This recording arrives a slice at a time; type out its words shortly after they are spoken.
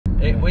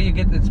Hey, where you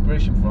get the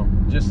inspiration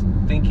from? Just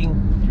thinking,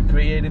 you're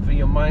creative in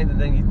your mind,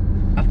 and then you...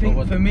 I think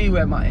for me,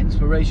 where my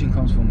inspiration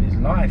comes from is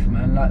life,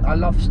 man. Like, I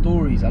love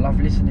stories. I love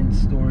listening to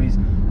stories.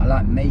 I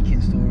like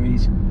making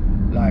stories.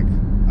 Like,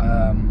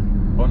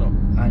 Bono.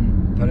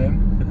 And put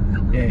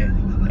him, yeah,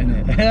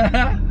 innit?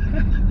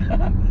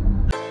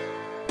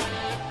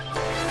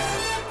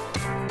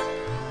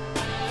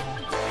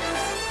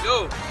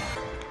 Yo,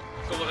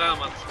 kom eraan,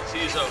 man. Zie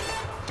je zo.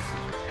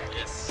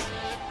 Yes.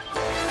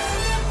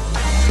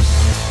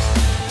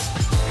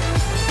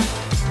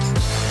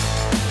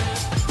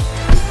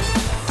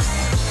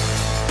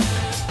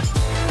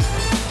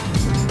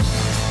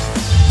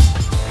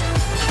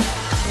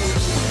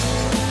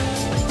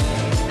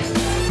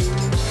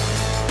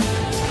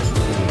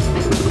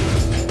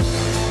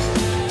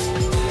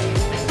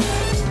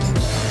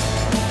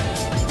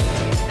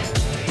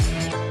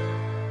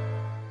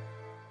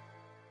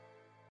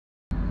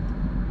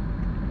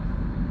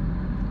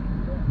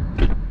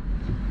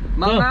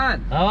 My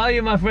man! How are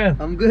you, my friend?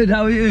 I'm good,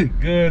 how are you?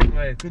 Good,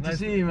 mate. Good to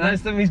see you, man.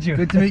 Nice to meet you.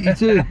 Good to meet you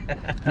too.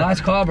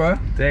 Nice car, bro.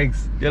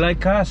 Thanks. You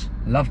like cars?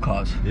 Love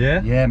cars.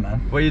 Yeah? Yeah,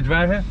 man. What are you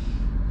driving?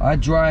 I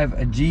drive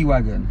a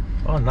G-Wagon.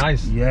 Oh,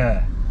 nice.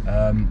 Yeah.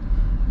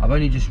 I've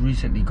only just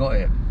recently got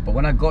it, but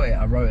when I got it,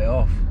 I wrote it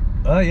off.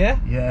 Oh, yeah?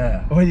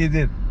 Yeah. What you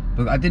did?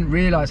 But I didn't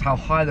realise how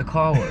high the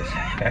car was.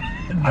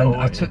 And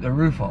I took the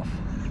roof off.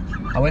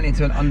 I went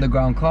into an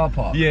underground car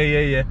park.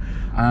 Yeah.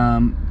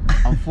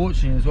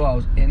 Unfortunately as well, I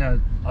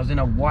was in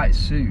a white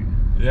suit.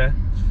 Yeah.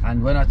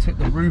 And when I took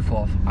the roof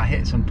off, I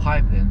hit some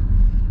piping,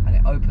 and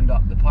it opened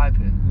up the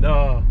piping.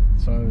 No.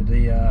 So and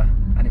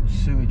it was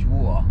sewage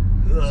water.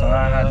 So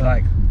I had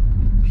like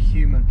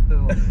human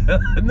poo on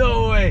it.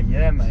 No way.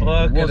 Yeah, mate.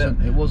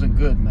 It wasn't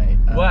good, mate.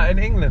 What, in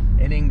England?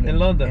 In England. In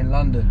London? In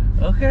London.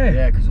 Okay.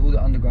 Yeah, because all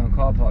the underground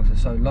car parks are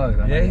so low.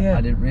 And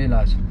I didn't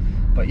realise.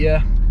 But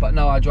yeah,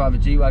 no, I drive a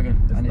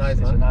G-Wagon, and nice,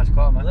 it's a nice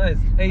car, man. Nice.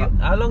 Hey,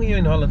 how long are you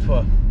in Holland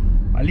for?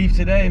 I leave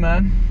today,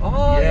 man.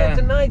 Oh, yeah,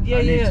 tonight. Yeah,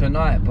 I leave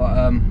tonight,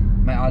 but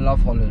mate, I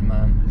love Holland,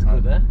 man. It's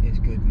good, eh? It's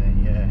good, mate.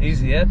 Yeah.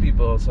 Easy, yeah,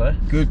 people also. Eh?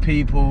 Good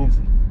people,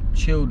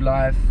 chilled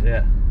life.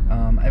 Yeah.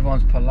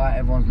 Everyone's polite,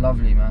 everyone's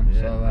lovely, man.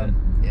 Yeah, so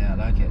yeah, I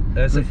like it.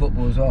 Good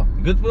football as well.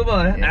 Good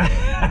football, eh?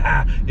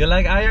 Yeah. You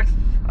like Ajax?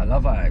 I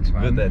love Ajax,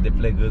 man. Good, they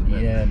play good,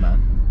 man. Yeah,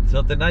 man.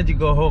 So tonight you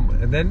go home,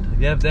 and then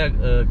you have their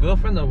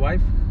girlfriend or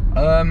wife?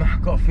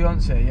 Got a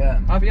fiance,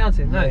 yeah. Oh,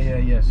 fiance, nice.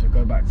 Yeah. So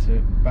go back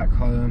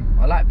home.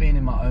 I like being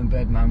in my own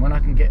bed, man. When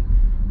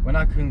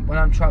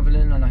I'm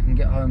traveling and I can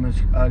get home as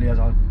early as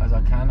I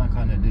can, I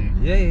kind of do.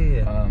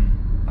 Yeah.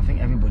 I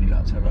think everybody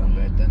likes to have their own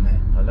bed, don't they?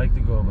 I like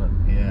to go,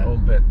 man. Yeah.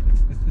 Own bed.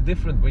 It's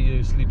different when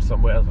you sleep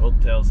somewhere else,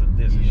 hotels and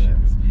this and shit.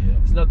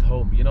 It's not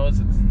home, you know. It's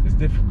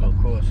difficult.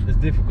 Of course. It's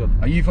difficult.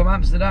 Are you from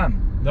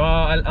Amsterdam? No,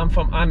 I'm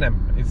from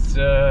Arnhem. It's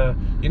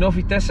you know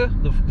Vitesse,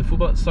 the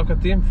football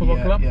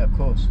club. Yeah, of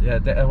course. Yeah,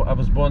 I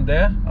was born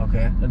there.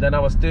 Okay. And then I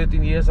was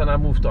 13 years and I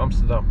moved to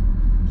Amsterdam.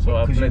 So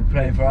I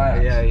played for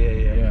Ajax.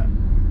 Yeah.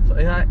 So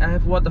yeah, I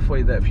have water for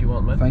you there if you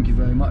want, man. Thank you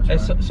very much. Hey,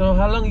 so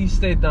how long you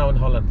stayed now in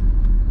Holland?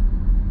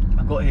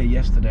 I got here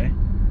yesterday.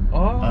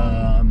 Oh.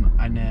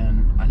 And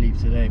then I leave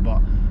today,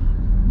 but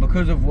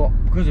because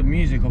of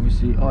music,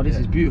 obviously. Oh, this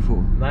is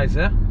beautiful. Nice,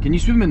 eh? Can you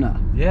swim in that?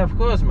 Yeah, of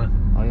course, man.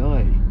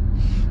 Aye.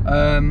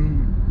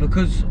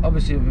 Because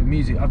obviously with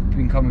music, I've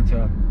been coming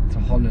to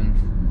Holland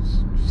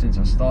since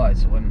I started.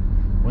 So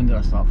when did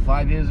I start?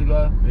 5 years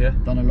ago. Yeah.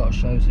 Done a lot of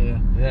shows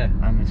here. Yeah.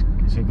 And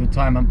it's a good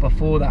time. And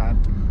before that,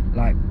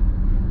 like,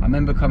 I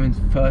remember coming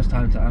first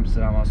time to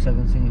Amsterdam. I was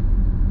 17.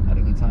 Had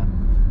a good time.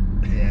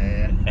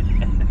 Yeah.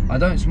 I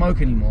don't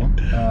smoke anymore.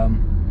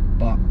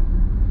 But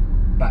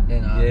back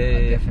then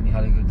I definitely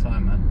had a good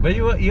time, man. But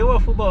you were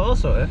football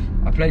also, eh?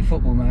 I played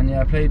football, man.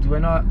 Yeah, I played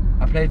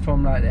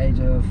from like the age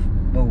of,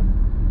 well,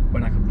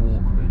 when I could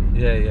walk, really.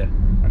 Yeah.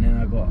 And then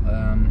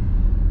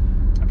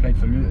I played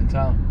for Luton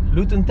Town.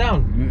 Luton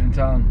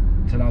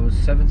Town till I was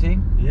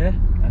 17. Yeah.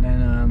 And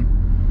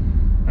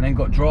then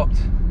got dropped.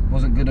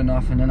 Wasn't good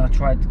enough. And then I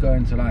tried to go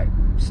into like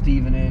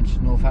Stevenage,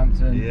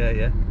 Northampton.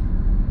 Yeah.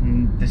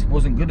 And this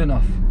wasn't good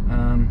enough.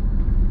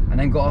 And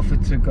then got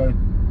offered to go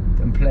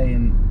and play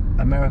in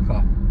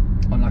America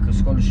on like a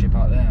scholarship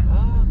out there.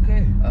 Oh,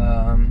 okay.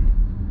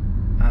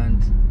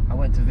 And I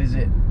went to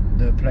visit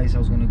the place I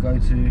was going to go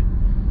to.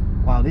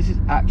 Wow, this is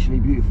actually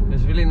beautiful.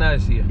 It's really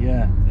nice here.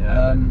 Yeah.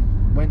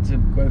 Went to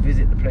go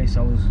visit the place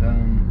I was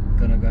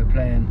going to go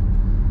play, and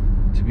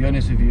to be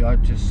honest with you, I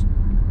just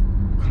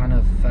kind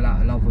of fell out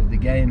of love with the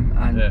game.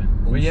 And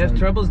when you have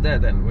troubles there,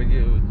 then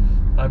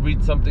I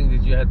read something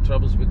that you had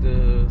troubles with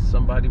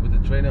somebody, with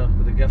the trainer,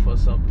 with the gaffer or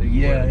something.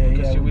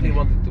 Because you really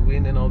wanted to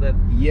win and all that.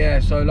 Yeah,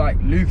 so like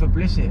Luther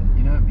Blissett,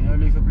 you know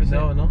Luther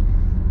Blissett? No.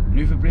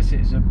 Luther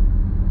Blissett is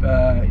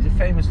he's a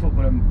famous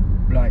footballer,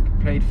 like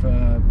played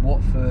for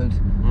Watford,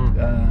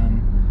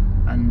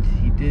 and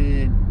he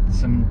did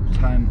some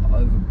time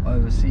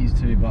overseas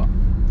too. But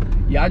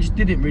yeah, I just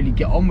didn't really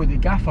get on with the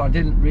gaffer. I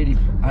didn't really,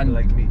 and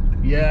like me.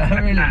 Yeah,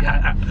 really.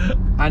 Yeah.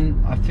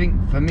 And I think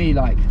for me,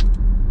 like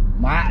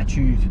my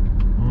attitude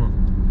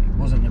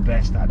wasn't the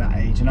best at that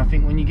age. And I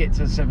think when you get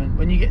to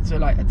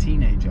like a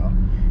teenager,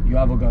 you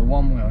either go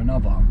one way or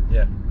another.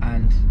 Yeah.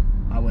 And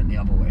I went the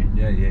other way.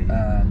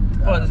 Yeah.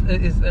 Well,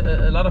 it's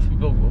a lot of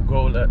people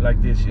go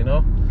like this, you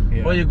know.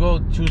 Yeah. Or you go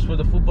choose for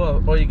the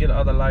football, or you get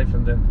out of life,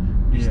 and then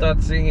you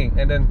start singing,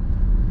 and then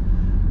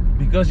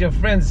because your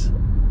friends,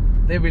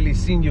 they really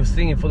seen you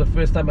singing for the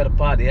first time at a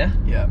party, yeah.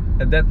 Yeah.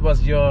 And that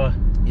was your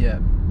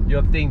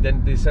thing.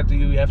 Then they said to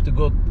you, you have to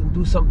go and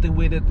do something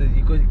with it.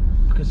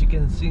 Because you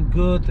can sing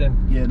good,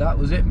 and yeah, that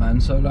was it, man.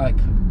 So like,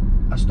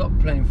 I stopped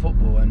playing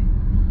football, and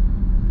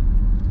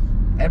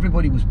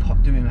everybody was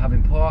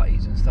having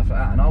parties and stuff like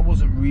that, and I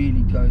wasn't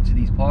really going to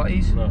these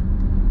parties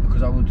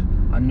because I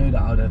knew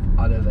that I'd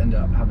have ended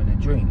up having a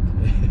drink.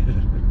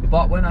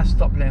 But when I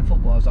stopped playing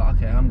football, I was like,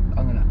 okay, I'm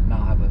gonna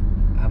now have a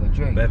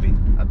drink,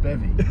 a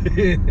bevy,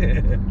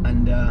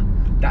 and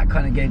that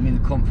kind of gave me the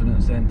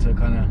confidence then to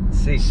kind of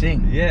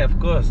sing. Yeah, of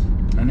course.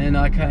 And then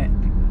I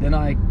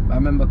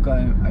remember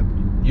going.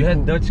 You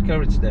had Dutch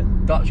courage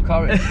then. Dutch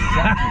courage,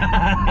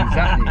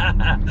 exactly.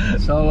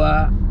 So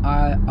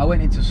I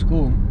went into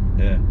school.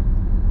 Yeah.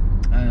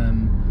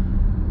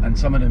 And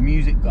some of the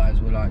music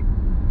guys were like,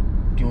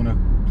 do you wanna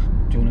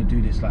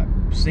do this, like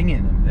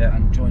singing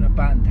and join a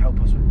band, help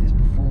us with this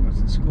performance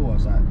in school? I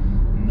was like,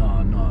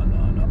 no,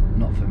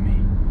 not for me.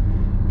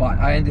 But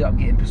I ended up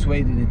getting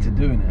persuaded into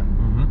doing it,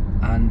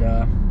 and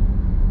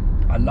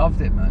I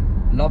loved it, man.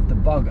 Loved the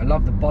bug. I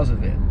love the buzz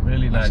of it.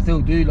 Really nice. I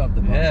still do love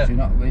the buzz. Yeah. You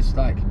know,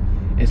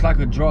 it's like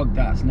a drug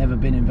that's never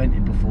been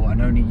invented before,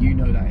 and only you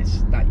know that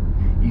it's that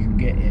you can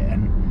get it,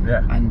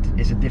 and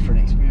it's a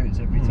different experience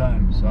every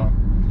time. So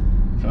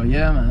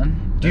yeah, man.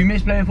 Do you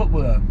miss playing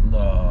football though?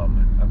 No,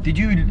 man. Did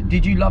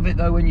you love it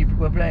though when you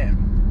were playing?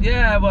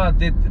 Yeah, well I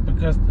did,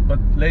 but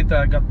later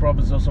I got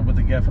problems also with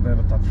the gaffer, and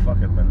I thought,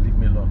 fuck it, man, leave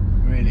me alone.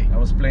 Really? I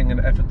was playing in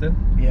Everton.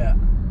 Yeah.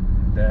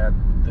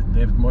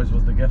 David Moyes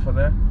was the gaffer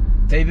there.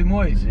 David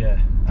Moyes? Yeah.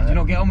 Did you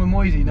not get on with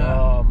Moyesy?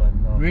 No,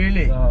 man, no.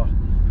 Really? No.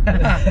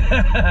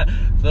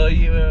 So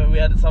we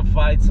had some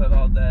fights and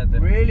all that.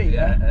 And, really?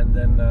 Yeah. And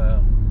then I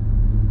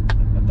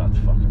thought,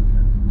 fuck it,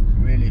 man.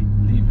 Really?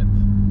 Leave it.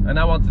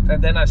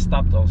 And then I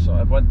stopped also.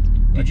 I went.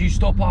 Did you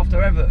stop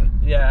after Everton?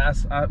 Yeah,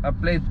 I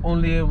played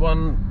only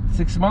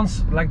 6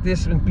 months like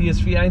this in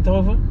PSV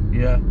Eindhoven.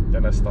 Yeah.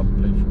 Then I stopped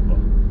playing football.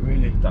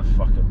 Really? That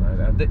fucking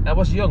man. I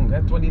was young,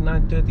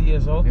 29, 30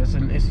 years old. Yes,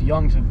 it's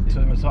young to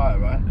retire,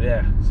 right?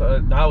 Yeah. So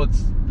now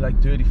it's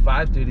like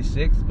 35,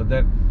 36, but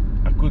then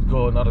I could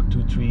go another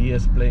 2-3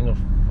 years playing of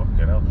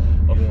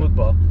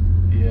football.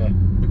 Yeah.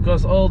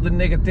 Because all the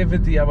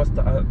negativity, I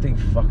think,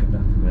 fuck it,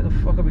 man. Where the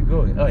fuck are we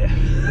going? Oh yeah.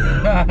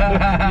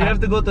 You have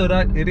to go to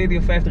Radio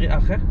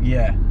 538, eh?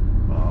 Yeah.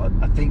 Oh,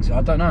 I think so.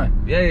 I don't know.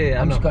 Yeah.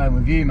 I'm just going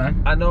with you,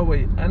 man. I know where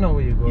you're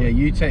going. Yeah,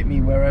 you take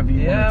me wherever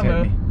you want to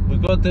take me. We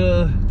go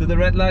to the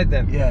red light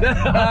then.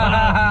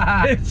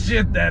 Yeah. It's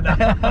shit then.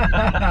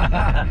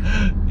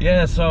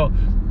 Yeah. So,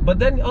 but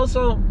then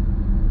also,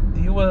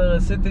 you were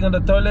sitting on the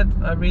toilet,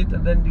 I read,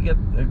 and then you get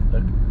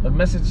a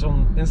message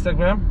on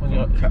Instagram on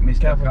your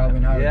Mr.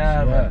 Calvin Harris.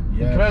 Yeah, man.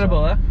 Yeah,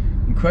 incredible, huh?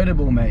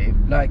 Incredible, mate.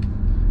 Like,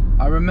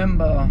 I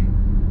remember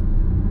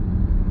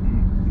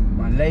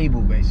my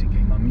label,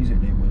 basically, my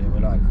music label. They were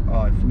like,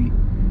 "Oh, if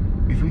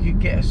we could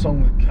get a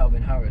song with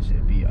Calvin Harris,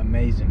 it'd be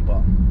amazing."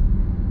 But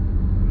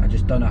I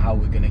just don't know how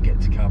we're gonna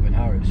get to Calvin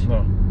Harris.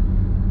 No.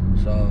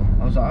 So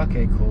I was like,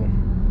 okay, cool.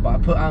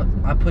 But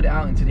I put it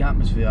out into the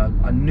atmosphere.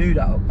 I knew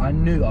I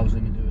was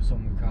gonna do a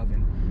song with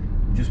Calvin.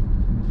 Just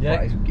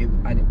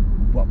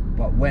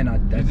but when I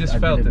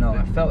didn't know.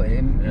 I felt it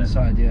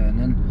inside, yeah.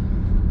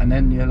 And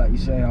then yeah, like you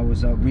say, I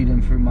was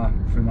reading through my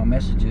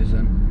messages,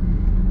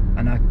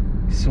 and I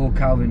saw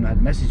Calvin had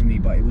messaged me,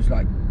 but it was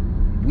like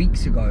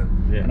weeks ago,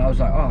 and I was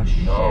like, oh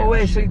shit. No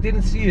way, so you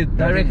didn't see it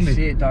directly? I didn't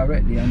see it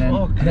directly, and then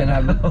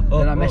I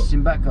messaged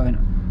him back going,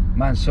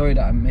 man, sorry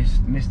that I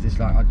missed this,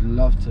 like I'd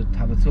love to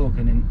have a talk.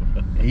 And then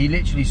he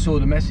literally saw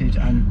the message,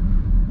 and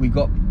we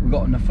got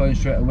on the phone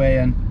straight away.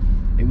 And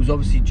it was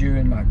obviously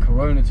during like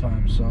Corona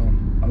time, so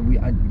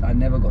I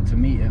never got to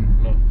meet him.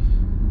 No.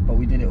 But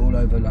we did it all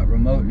over like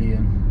remotely,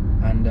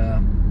 and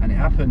it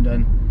happened.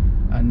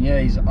 And yeah,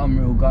 he's an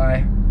unreal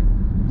guy,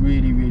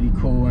 really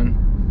cool, and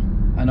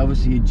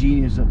obviously a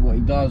genius at what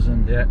he does.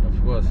 And yeah,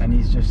 of course. And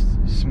he's just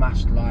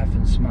smashed life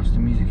and smashed the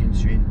music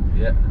industry. And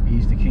yeah,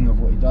 he's the king of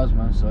what he does,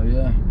 man. So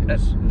yeah, it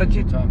was but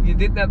you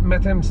did not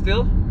met him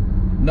still?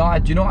 No,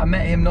 do you know what? I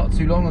met him not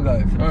too long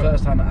ago for the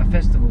first time at a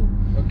festival.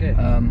 Okay.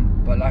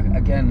 But like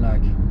again,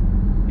 like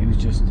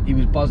he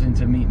was buzzing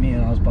to meet me,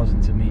 and I was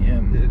buzzing to meet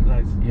him. Yeah,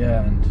 nice.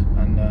 Yeah, and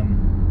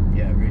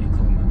yeah, really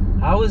cool, man.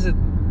 How is it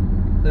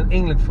in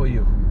England for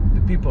you?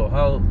 The people,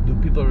 how do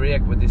people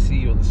react when they see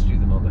you on the street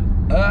and all that?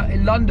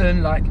 In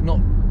London, like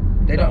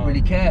they don't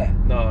really care.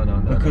 No.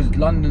 Because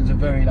London's a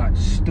very like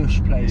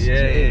stush place.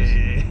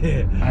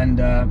 Yeah. And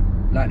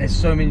like there's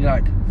so many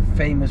like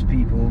famous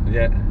people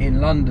in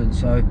London,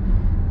 so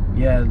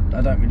yeah,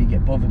 I don't really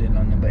get bothered in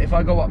London. But if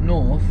I go up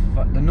north,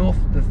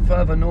 the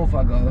further north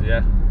I go,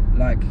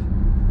 like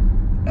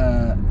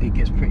it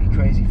gets pretty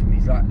crazy for me.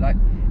 It's like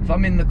if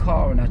I'm in the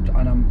car and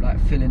I'm like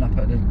filling up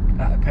at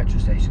a petrol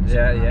station or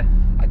something,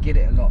 I get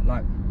it a lot,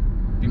 like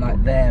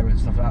there and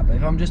stuff like that. But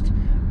if I'm just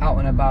out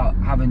and about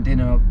having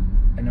dinner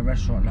in a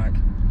restaurant, like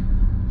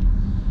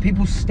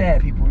people stare,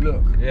 people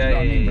look, you know what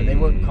I mean? But they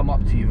won't come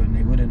up to you, and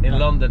they wouldn't. In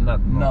London,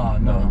 not.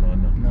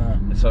 No.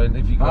 So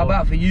if you go, how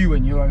about for you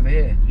when you're over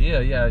here? Yeah.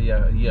 You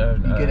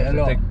get it a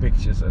lot. Take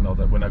pictures and all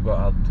that when I go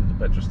out to the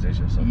petrol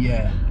station. So.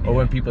 Or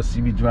when people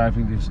see me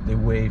driving, they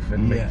wave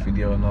and make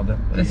video and all that.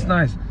 It's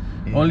nice.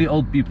 Yeah. Only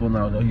old people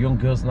now, though. Young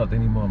girls not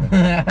anymore,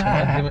 man.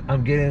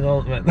 I'm getting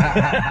old, man.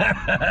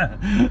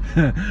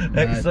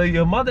 So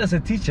your mother's a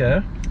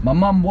teacher? My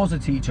mum was a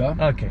teacher.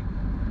 Okay.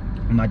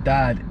 And my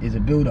dad is a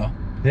builder.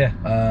 Yeah.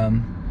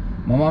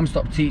 My mum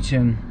stopped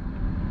teaching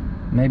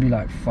maybe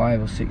like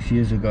 5 or 6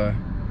 years ago.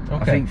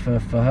 Okay. I think for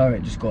her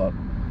it just got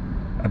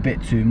a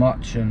bit too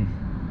much, and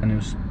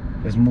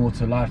there's more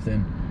to life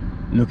than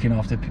looking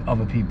after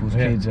other people's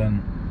kids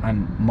and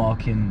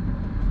marking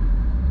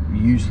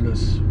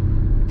useless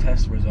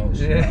test results.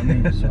 You know what I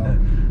mean? So,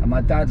 and my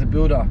dad's a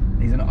builder.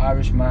 He's an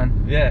Irish man.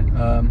 Yeah.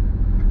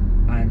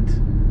 And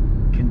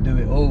can do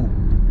it all.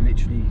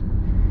 Literally,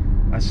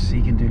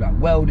 he can do like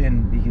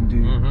welding. He can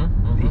do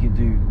he can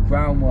do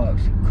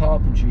groundworks,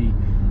 carpentry.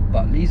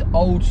 But he's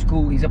old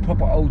school. He's a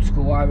proper old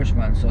school Irish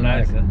man. So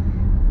nice. Like,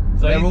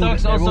 so he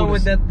talks also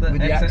with that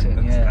with the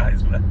accent. Yeah.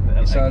 Nice,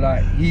 man. So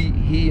like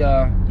he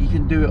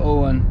can do it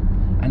all,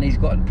 and he's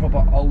got a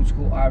proper old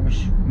school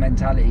Irish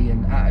mentality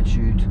and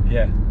attitude.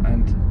 Yeah.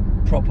 And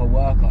proper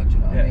worker. Do you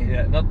know what I mean?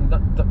 Yeah.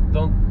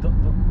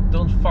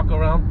 Don't fuck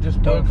around. Just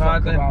work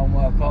hard. Don't fuck around.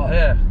 Work hard.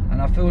 Yeah.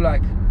 And I feel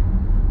like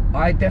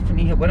I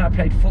definitely, when I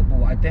played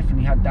football, I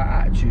definitely had that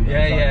attitude.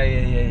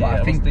 Yeah. But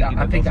I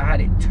think I had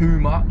it too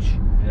much.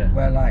 Yeah.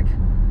 Where like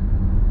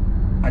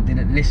I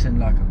didn't listen,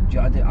 like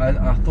I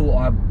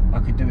thought I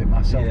could do it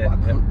myself, but I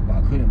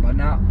couldn't. But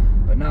now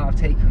I've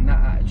taken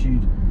that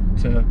attitude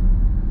to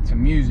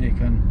music,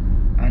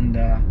 and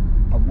I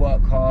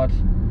work hard,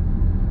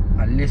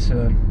 I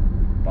listen,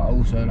 but I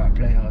also like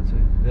play hard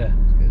too. Yeah,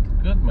 it's good.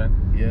 Good, man.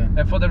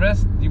 Yeah. And for the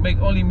rest, you make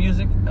only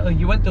music.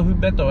 You went to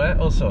Humberto,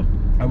 also.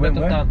 I went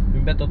where?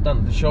 Humberto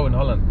Tan, the show in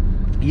Holland.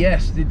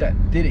 Yes, did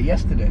it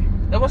yesterday.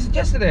 That was it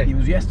yesterday? He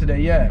was yesterday,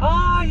 yeah.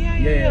 Ah,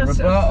 yeah.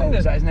 Roberto,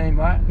 is that his name,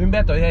 right?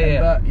 Humberto,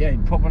 yeah.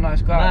 Proper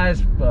nice guy.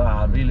 Nice,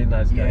 really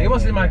nice guy. He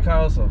was in my car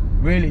also.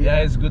 Really?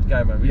 Yeah, he's a good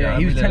guy, man. Yeah,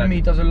 he was telling me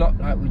he does a lot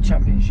like with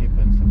championship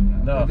and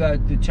stuff like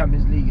that. The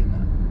Champions League and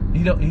that.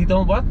 He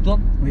don't what?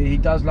 He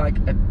does like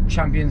a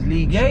Champions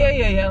League show.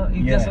 Yeah.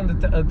 He does on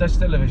the Dutch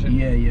television.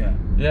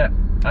 Yeah.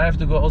 I have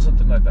to go also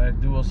tonight. I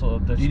do also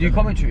Dutch. You do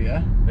commentary,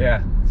 yeah?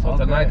 Yeah. So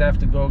tonight I have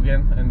to go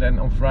again, and then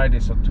on Friday,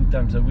 so 2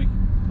 times a week.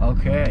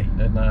 Okay.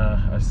 And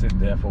I sit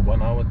there for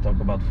 1 hour, talk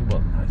about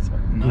football. Nice,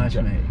 man. Nice,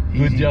 mate.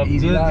 Good job.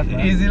 Easy life, man.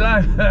 Easy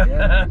life.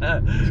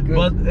 Yeah, it's good.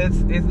 But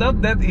it's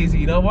not that easy.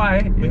 You know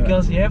why?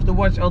 Because you have to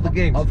watch all the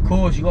games. Of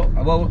course, you got.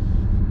 Well,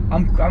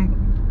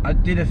 I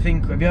did a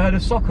thing. Have you heard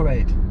of Soccer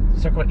Aid?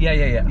 Soccer. Yeah.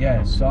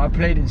 Yeah. So I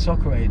played in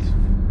Soccer Aid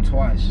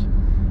twice,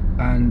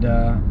 and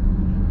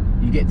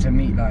you get to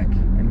meet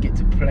and get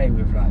to play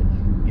with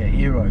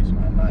heroes,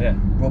 man. Like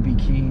Robbie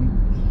Keane,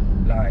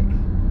 like.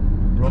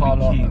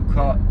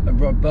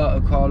 Roberto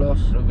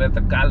Carlos,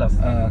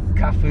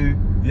 Cafu,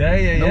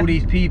 all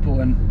these people,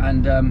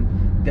 and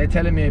they're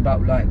telling me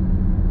about like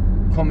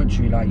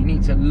commentary. Like you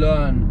need to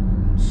learn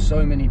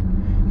so many.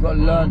 You've got to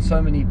learn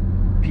so many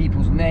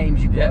people's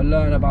names. You've got to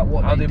learn about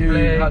what how they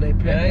do, how they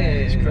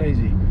play. It's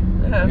crazy.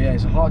 Yeah,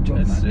 it's a hard job,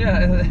 man.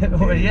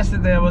 Yeah.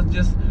 Yesterday I was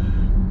just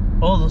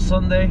all the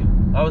Sunday.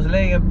 I was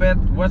laying in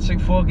bed watching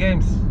 4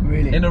 games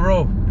in a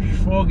row.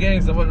 4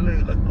 games. I was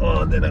like,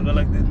 oh, then I go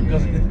like this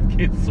because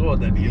kids saw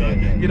that you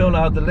don't know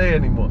how to lay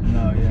anymore.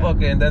 No, yeah.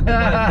 Fucking then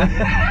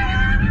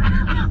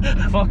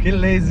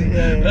fucking lazy.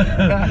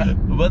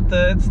 But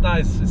it's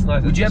nice. It's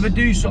nice. Would you ever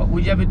do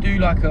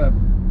like a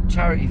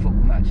charity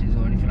football matches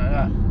or anything like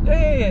that?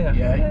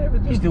 Yeah. We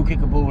do. You still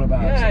kick a ball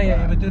about?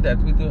 Yeah. We do that.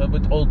 We do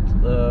with old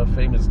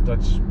famous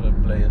Dutch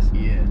players.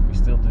 Yeah. We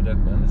still do that,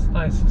 man. It's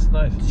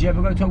nice. Did you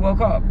ever go to a World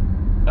Cup?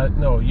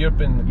 No,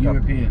 European.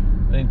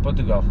 In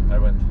Portugal, I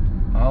went.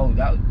 Oh,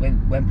 that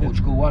when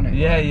Portugal won it.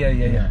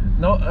 Yeah.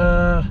 No,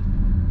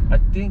 I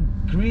think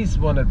Greece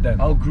won it then.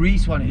 Oh,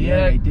 Greece won it.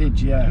 Yeah, they did.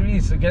 Yeah.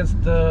 Greece against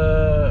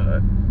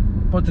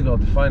Portugal,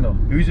 the final.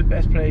 Who's the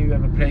best player you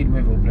ever played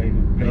with or played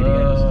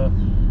against?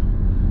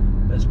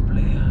 Best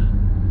player.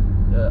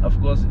 Of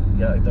course,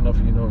 I don't know if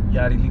you know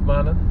Jari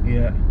Lippmanen.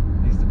 Yeah.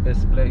 He's the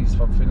best player. He's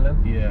from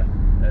Finland. Yeah.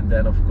 And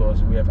then of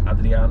course we have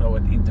Adriano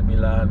at Inter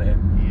Milan,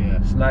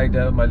 and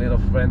Snyder, my little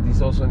friend,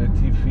 he's also in the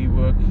TV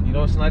work. You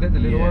know Snyder, the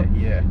little one?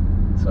 Yeah.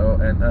 So,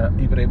 and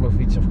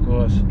Ibrahimovic, of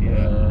course.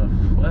 Yeah.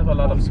 I have a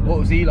lot of. What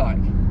was he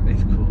like?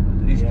 He's cool.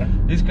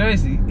 He's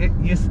crazy.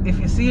 If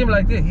you see him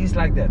like this, he's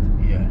like that.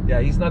 Yeah,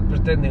 he's not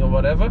pretending or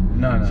whatever.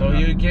 No. So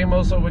you came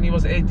also when he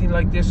was 18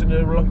 like this in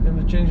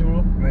the changing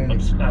room? Really?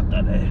 It's not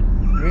that.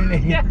 Really?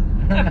 Yeah.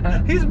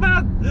 He's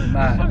mad.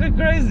 Fucking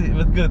crazy,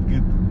 but good.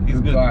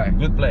 He's good good. guy.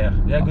 Good player.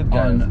 Yeah, good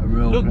guy.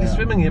 Unreal Look, player. they're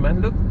swimming here,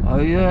 man. Look. Oh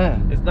yeah.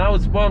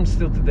 It's warm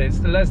still today. It's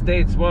the last day.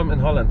 It's warm in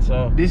Holland.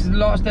 So. This is the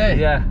last day.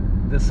 Yeah.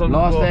 The sun.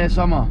 Last day of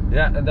summer.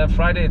 Yeah, and then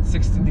Friday it's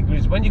 16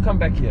 degrees. When you come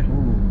back here?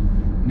 Ooh.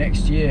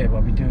 Next year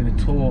we'll be doing a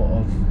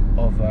tour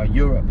of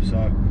Europe.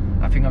 So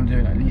I think I'm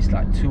doing at least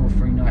like 2 or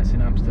 3 nights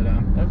in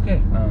Amsterdam.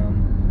 Okay.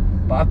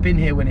 But I've been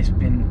here when it's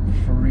been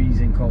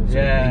freezing cold. So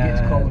yeah. It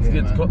gets cold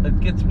here, man. It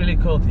gets really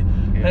cold here.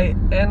 Yeah. Hey,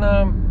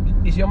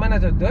 and is your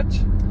manager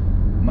Dutch?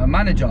 My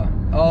manager?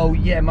 Oh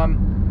yeah,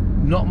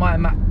 not my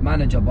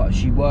manager, but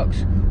she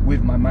works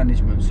with my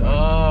management. So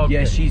okay.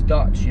 Yeah, she's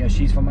Dutch. Yeah,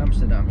 she's from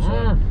Amsterdam.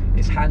 So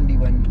it's handy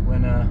when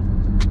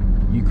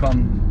you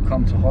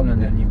come to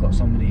Holland and you've got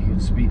somebody who can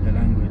speak the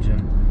language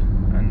and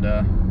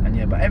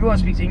yeah. But everyone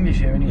speaks English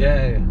here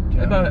anyway.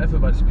 Yeah.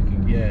 Everybody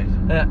speaking.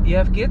 Yeah. You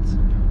have kids?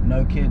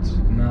 No kids.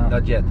 Nah.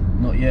 Not yet.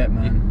 Not yet,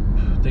 man.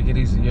 Take it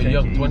easy. You're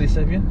young.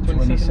 27?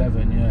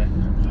 27.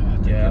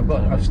 Yeah.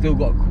 Yeah. I've still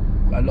got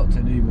a lot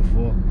to do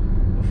before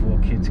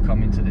kids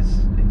come into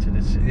this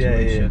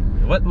situation.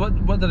 Yeah.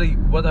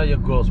 What are your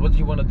goals? What do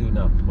you want to do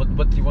now?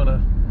 What do you want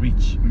to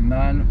reach?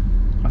 Man,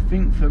 I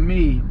think for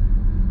me,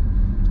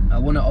 I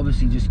want to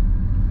obviously just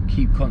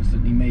keep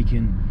constantly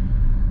making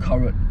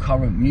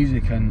current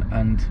music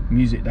and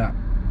music that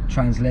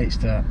translates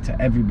to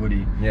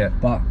everybody. Yeah.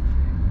 But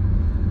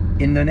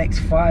in the next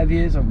 5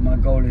 years, my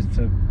goal is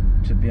to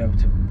be able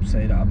to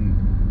say that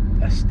I'm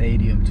a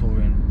stadium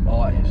touring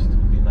artist.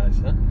 Would be nice,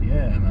 huh?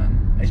 Yeah, man.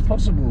 It's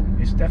possible.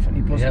 It's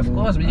definitely possible. Yeah, of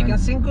course. But you can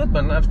sing good,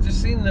 man. I've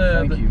just seen.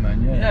 Thank you,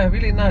 man. Yeah. Yeah,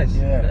 really nice.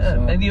 Yeah.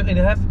 So and you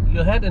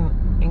had in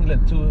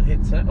England 2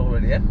 hits, huh,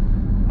 already, yeah?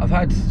 I've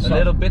had a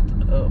little bit.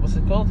 What's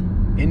it called?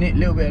 In it,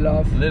 little bit of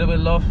love. A little bit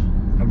of love.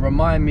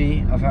 Remind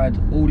Me. I've had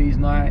All These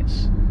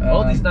Nights.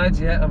 All These Nights,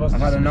 yeah. I've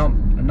had a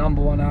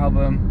 #1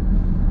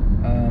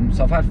 album.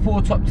 So I've had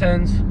 4 top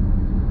 10s.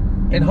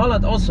 In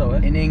Holland also,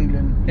 eh? In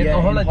England. In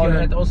Holland you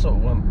had also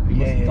one.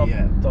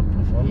 Top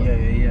of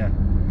Holland. Yeah.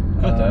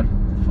 Good, huh?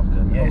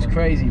 Fucking yeah, it's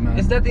crazy, man.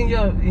 Is that in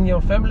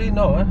your family?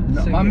 No, huh?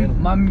 No,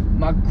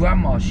 my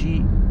grandma,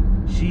 she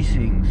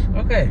sings.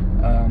 Okay.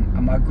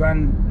 And my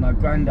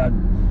granddad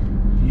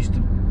used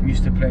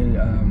to play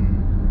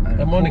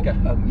harmonica.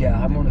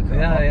 Harmonica.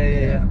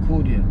 Yeah.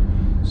 Accordion.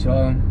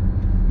 So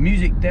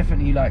music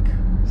definitely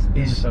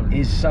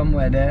is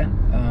somewhere there.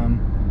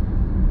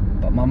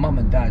 But my mum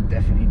and dad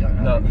definitely don't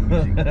have any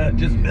music.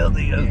 Just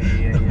building it.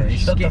 Yeah.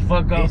 Shut the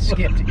fuck up.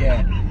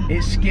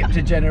 It skipped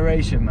a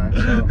generation, man.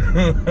 So,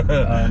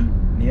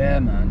 yeah,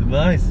 man.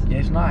 Nice. Yeah,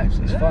 it's nice.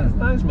 It's fun. It's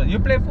nice, man. You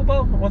play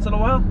football once in a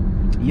while?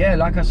 Yeah,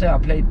 like I said, I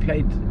played. I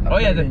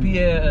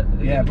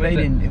played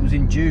in. It was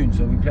in June,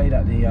 so we played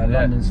at the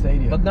London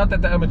Stadium. But not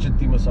at the amateur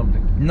team or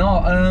something.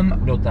 No,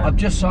 no time. I've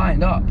just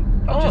signed up.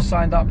 I've just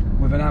signed up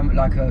with a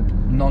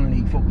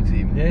non-league football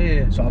team.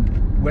 Yeah. So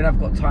when I've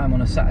got time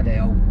on a Saturday,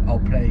 I'll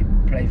play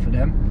for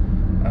them.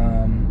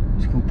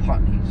 It's called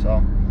Putney.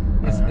 So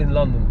it's in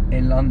London.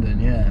 In London,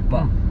 yeah.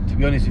 But to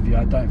be honest with you,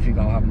 I don't think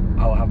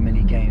I'll have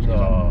many games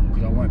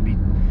because I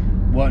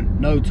won't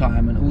no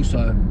time, and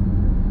also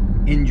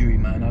injury,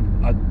 man.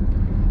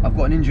 I've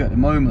got an injury at the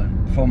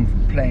moment from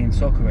playing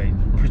soccer.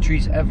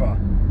 Patrice Evra.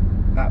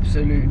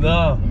 Absolutely.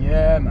 No.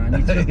 Yeah, man.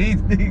 He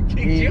kicked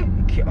you?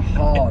 Kicked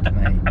hard,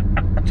 mate.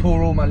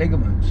 Tore all my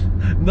ligaments.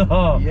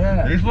 No.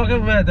 Yeah. He's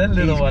fucking mad, that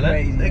little one.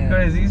 Crazy, He's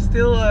crazy. He's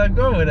still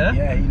going, eh?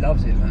 Yeah, he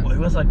loves it, man. Well, he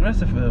was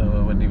aggressive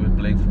when he was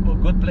playing football.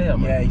 Good player,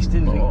 man. Yeah, he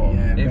still is.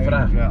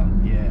 Evra. Evra.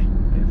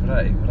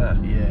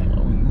 Yeah.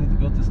 Oh, we need to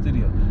go to the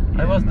studio.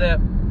 Yeah, I was there.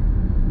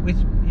 Which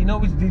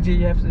DJ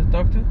you have to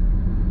talk to?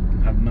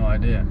 I have no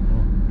idea.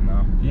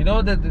 No. You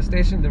know that the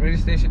radio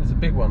station is a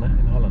big one,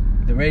 in Holland.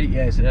 The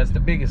radio, it's the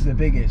biggest. The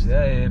biggest.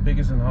 Yeah,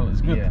 biggest in Holland.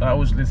 It's good. Yeah. I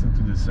always listen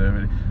to this.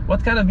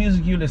 What kind of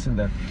music you listen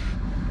to?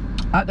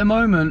 At the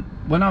moment,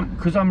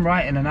 because I'm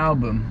writing an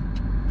album,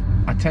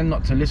 I tend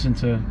not to listen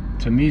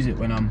to music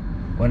when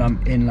I'm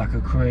in like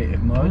a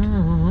creative mode.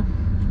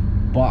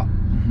 Mm-hmm. But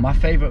my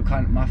favorite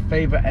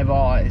ever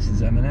artist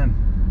is Eminem.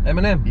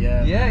 Eminem.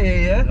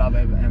 Yeah. Love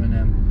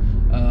Eminem.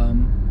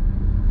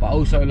 But I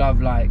also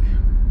love like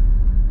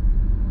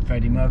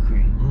Freddie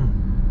Mercury.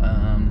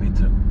 Me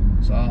too.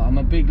 So I'm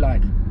a big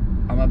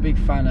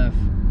fan of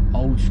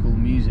old school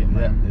music,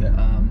 man.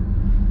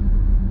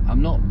 Yeah.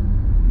 I'm not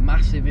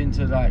massive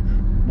into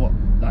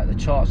the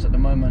charts at the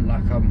moment. I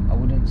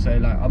wouldn't say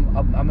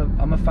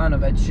I'm a fan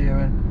of Ed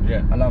Sheeran.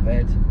 Yeah. I love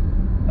Ed.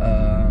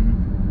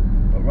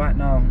 But right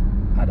now,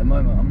 at the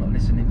moment, I'm not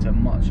listening to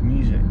much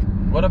music.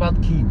 What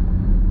about Keen?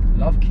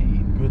 Love Keen.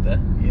 Good, eh?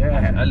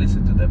 Yeah. I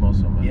listen to them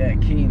also, man. Yeah,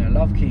 Keen. I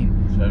love Keen.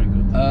 It's very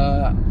good.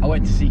 I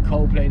went to see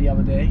Coldplay the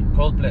other day.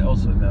 Coldplay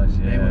also nice.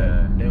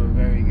 Yeah. They were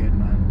very good,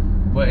 man.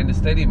 Where, in the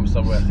stadium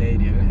somewhere?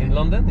 In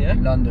London, yeah.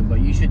 In London, but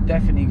you should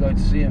definitely go to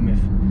see them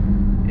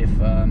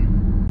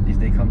if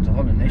they come to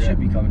Holland. They should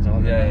be coming to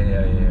Holland.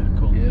 Yeah.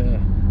 Cool. Yeah.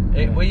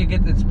 Hey, where you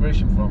get the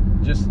inspiration from?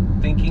 Just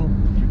thinking,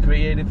 you're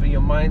creative in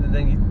your mind, and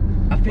then you.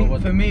 I think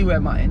for me, where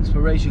my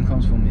inspiration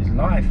comes from is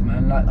life,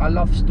 man. Like, I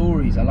love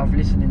stories. I love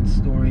listening to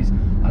stories.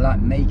 I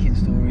like making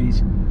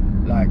stories.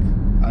 Like,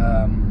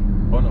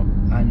 Bono.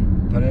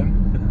 And put him.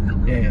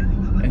 Yeah,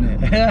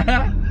 innit?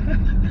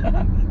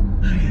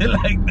 You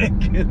like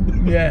naked?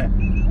 Yeah.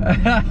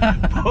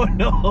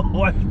 Bono,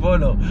 watch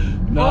Bono.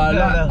 No,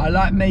 I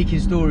like making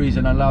stories,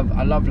 and I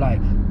love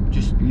like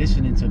just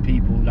listening to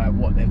people, like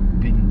what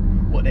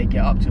they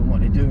get up to and what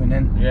they do, and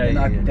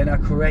then I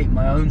create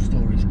my own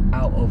stories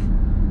out of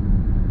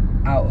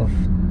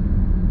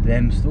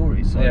them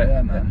stories. So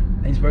yeah, man.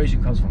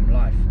 Inspiration comes from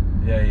life.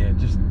 Yeah.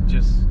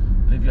 Just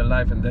live your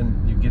life, and then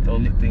you get all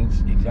the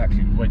things.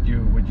 Exactly. What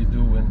you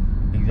do and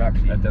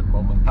exactly at that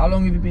moment. How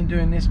long have you been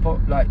doing this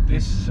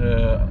podcast?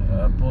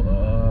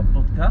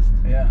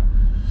 Yeah.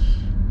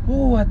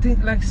 Oh, I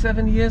think like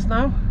 7 years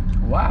now.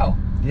 Wow.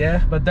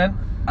 Yeah, but then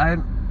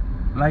I'm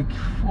like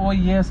 4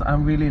 years.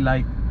 I'm really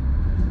like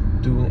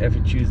doing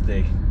every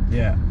Tuesday.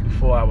 Yeah.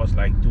 Before I was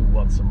like do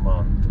once a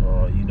month,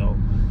 or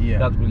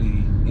not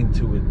really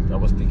into it. I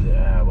was thinking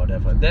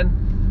whatever. Then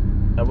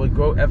I would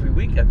go every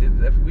week. I did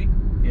it every week.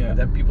 Yeah. And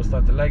then people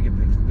start to like it.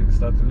 They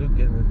start to look,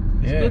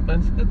 and it's good, man.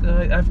 It's good.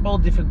 I have all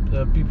different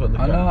people in the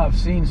car. I know. I've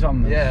seen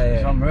some.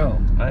 It's unreal.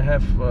 I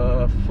have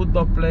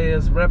football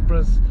players,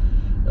 rappers,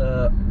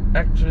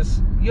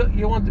 actors.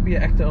 You want to be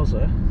an actor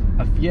also?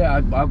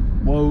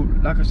 Well,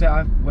 like I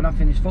said, when I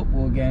finished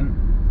football again,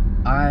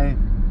 I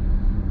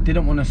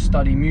didn't want to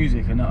study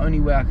music, and the only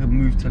way I could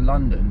move to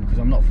London, because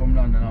I'm not from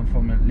London, I'm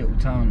from a little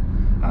town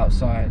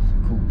outside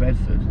called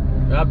Bedford.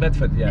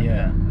 Bedford, yeah.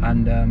 Yeah,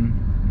 and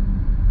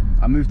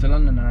I moved to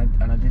London,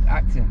 and I did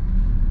acting,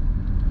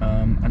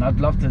 and I'd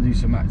love to do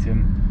some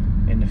acting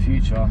in the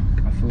future.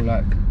 I feel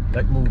like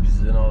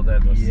movies and all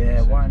that.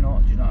 Yeah, why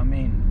not? Do you know what I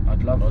mean?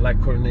 I'd love. Or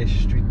like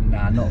Coronation Street.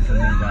 Nah, not for me.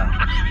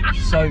 That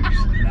soaps.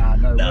 Nah,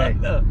 no way.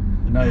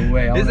 No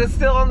way. Is it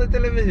still on the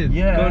television?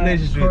 Yeah.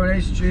 Coronation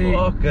Street.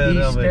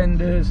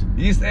 EastEnders.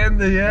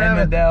 EastEnders, yeah.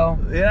 Emmerdale.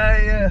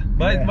 Yeah.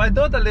 My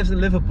daughter lives in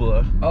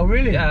Liverpool. Oh,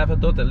 really? Yeah, I have a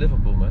daughter in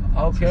Liverpool, man.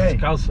 Okay.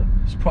 She's Scouser.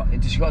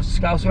 She got a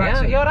Scouser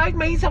accent? Yeah, you're right,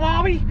 mate. How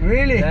are we?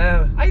 Really?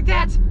 Yeah. Hey,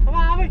 Dad. How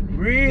are we?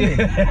 Really?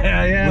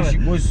 Yeah.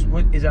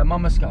 Is her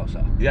mum a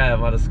Scouser? Yeah,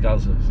 my mother's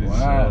Scouser. She's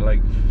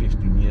like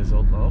 15 years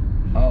old now.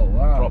 Oh,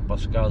 wow. Proper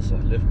Scouser,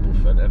 Liverpool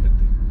fan,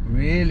 everything.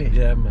 Really?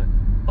 Yeah, man.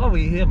 Oh,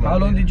 we here, man. How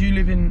long did you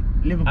live in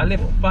Liverpool? I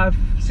lived 5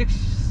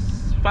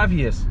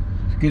 years.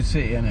 It's a good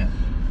city, isn't it?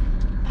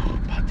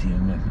 Party,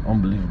 man.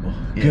 Unbelievable.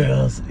 Yeah.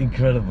 Girls,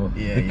 incredible.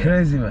 Yeah,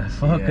 Crazy, man.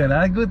 Fucking,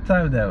 I had a good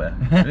time there,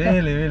 man.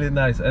 Really, really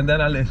nice. And then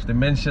I lived in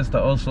Manchester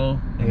also,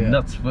 in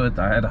Knutsford.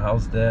 I had a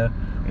house there.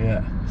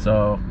 Yeah.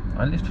 So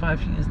I lived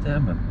 5 years there,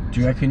 man.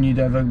 Do you reckon you'd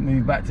ever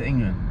move back to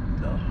England?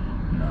 No.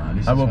 No,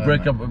 I will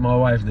break up with my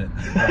wife then.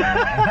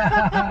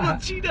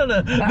 Cheat on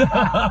her.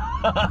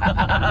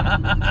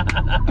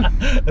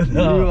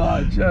 No. You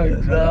are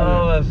jokes.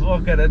 No, man,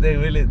 fucking,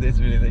 it's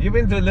really nice. You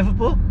been to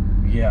Liverpool?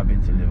 Yeah, I've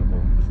been to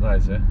Liverpool. It's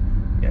nice, eh?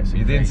 Yeah,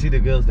 you didn't see the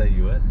girls that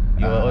you were?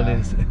 You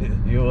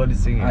were only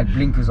singing. I had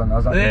blinkers on. I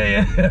was like,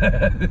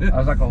 I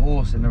was like a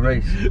horse in a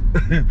race.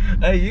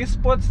 Hey, you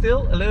sport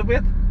still a little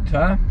bit?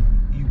 Huh?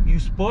 You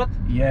sport?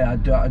 Yeah, I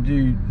do.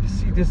 You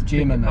see this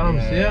gym and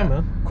arms, yeah,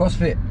 man.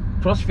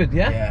 CrossFit,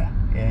 yeah?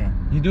 Yeah.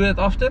 You do it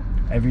often?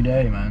 Every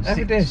day, man.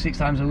 Every day? 6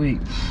 times a week.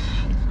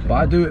 Okay. But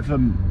I do it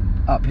from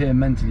up here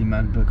mentally,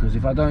 man, because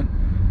if I don't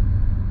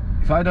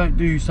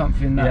do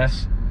something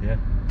that's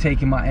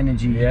taking my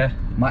energy,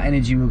 my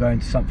energy will go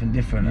into something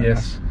different. And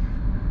that's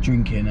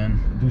drinking and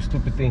do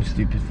stupid things,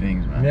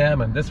 man. Yeah,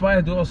 man. That's why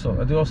I do also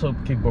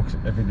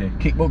kickboxing every day.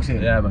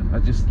 Kickboxing? Yeah, man. I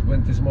just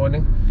went this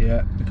morning.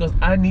 Yeah. Because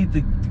I need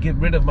to get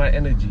rid of my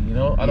energy,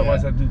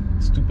 Otherwise I do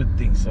stupid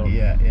things. So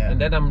and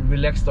then I'm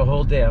relaxed the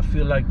whole day. I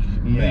feel like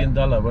 $1 million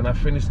when I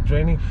finish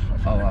training. I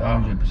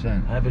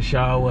 100%. I have a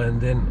shower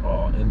and then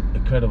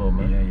incredible,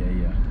 man.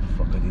 Yeah.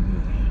 What the fuck are they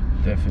doing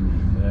here?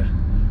 Definitely.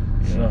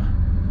 Yeah. So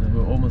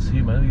we're almost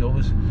here, man. We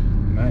always.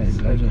 Mate,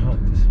 it's like this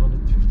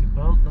 150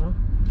 pounds now.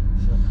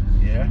 So.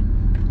 Yeah.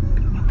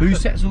 Who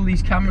sets all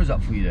these cameras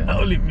up for you then?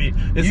 Only me.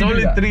 It's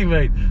only 3,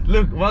 mate.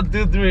 Look, 1,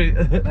 2, 3.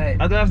 Mate.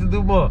 I don't have to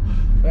do more.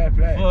 Fair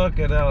play.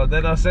 Fucking hell.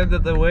 Then I send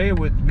it away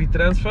with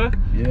WeTransfer.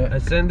 Yeah. I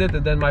send it,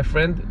 and then my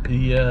friend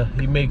he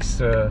makes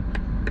the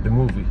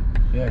movie.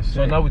 Yeah.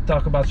 So now we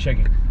talk about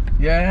shagging.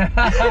 Yeah.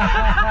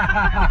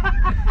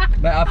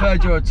 Mate, I've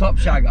heard you're a top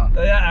shagger.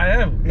 Yeah, I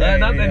am.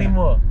 Not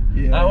anymore.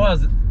 Yeah. I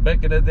was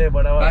back in the day,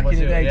 but I was top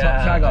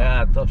shagger.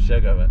 Yeah, top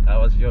shagger, man. I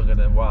was younger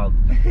than wild.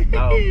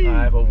 Now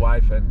I have a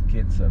wife and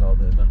kids and all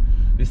that.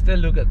 They still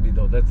look at me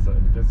though. That's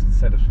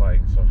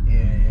satisfying. So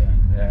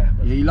yeah.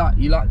 You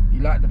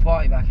like the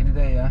party back in the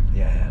day, yeah?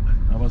 Yeah, man.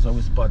 I was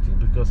always partying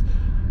because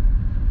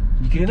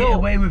you could get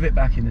away with it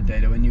back in the day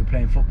though when you were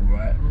playing football,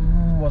 right?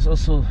 Was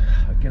also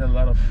I get a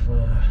lot of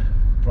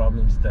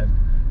problems then.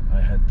 I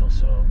had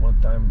also one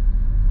time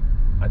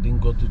I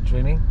didn't go to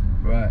training.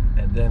 Right.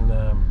 And then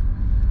the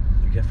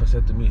gaffer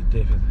said to me,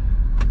 David,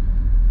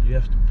 you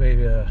have to pay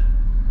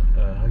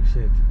how you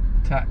say it?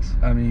 Tax.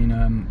 I mean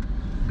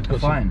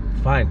fine.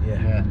 Fine,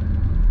 yeah.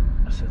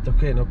 I said,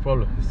 okay, no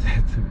problem. He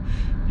said,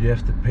 you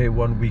have to pay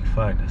 1 week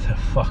fine. I said,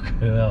 fuck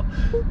hell.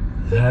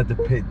 I had to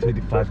pay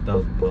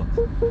 £25,000.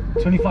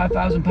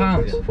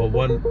 £25,000 for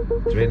one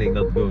training,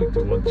 not going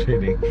to one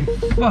training.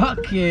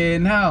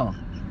 Fucking hell!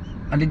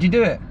 And did you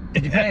do it?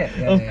 Did you pay it?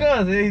 Yeah, of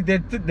course,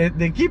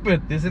 they keep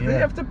it. They said you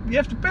have to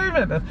pay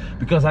it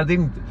because I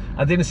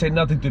didn't say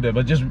nothing to them.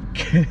 I just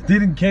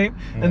didn't came,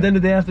 and then the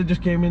day after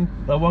just came in.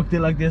 I walked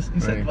in like this. He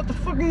said, "What the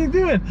fuck are you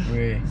doing?"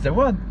 He said,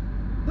 "What?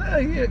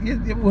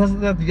 You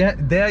wasn't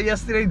there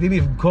yesterday? Didn't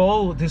even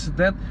call this and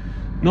that.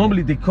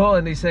 Normally they call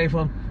and they say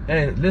from,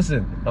 hey,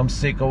 listen, I'm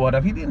sick or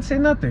whatever." He didn't say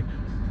nothing,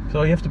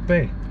 so you have to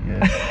pay.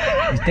 Yeah.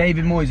 He's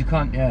David Moyes, you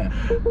can't. Yeah.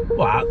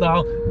 Well,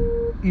 now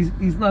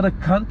he's not a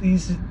cunt.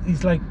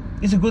 He's like.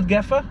 He's a good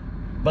gaffer,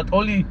 but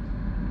only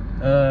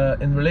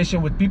in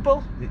relation with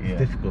people, it's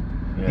difficult.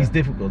 He's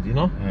difficult, you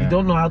know? He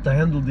don't know how to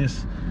handle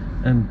this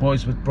and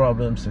boys with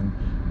problems and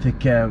take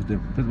care of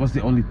them. That was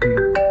the only thing.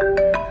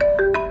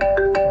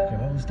 Okay,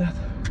 what was that?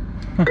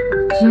 Oh,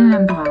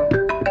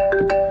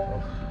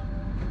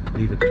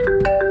 leave it.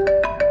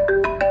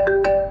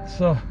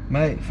 So,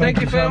 mate,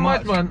 thank you very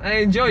much, man. I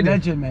enjoyed it.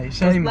 Legend, mate.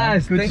 Same,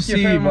 nice. Good to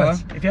see you, bro.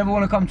 If you ever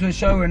want to come to a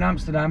show in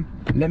Amsterdam,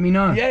 let me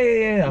know.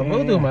 Yeah. I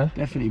will do, man.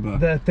 Definitely, bro.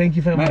 Thank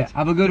you very much.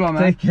 Have a good one,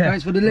 man. Take care.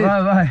 Thanks for the lift.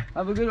 Bye.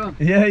 Have a good one.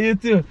 Yeah, you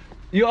too.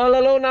 You all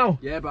alone now?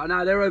 Yeah, but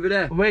now they're over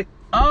there. Wait.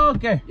 Oh,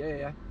 okay.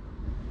 Yeah.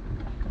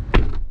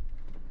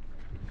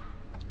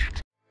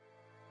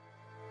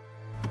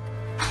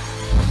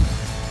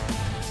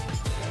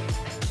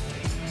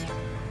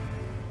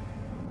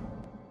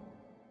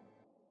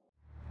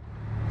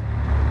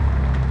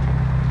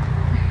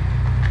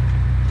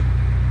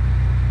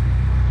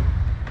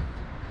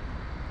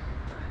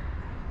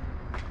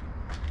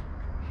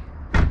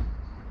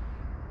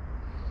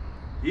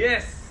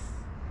 Yes.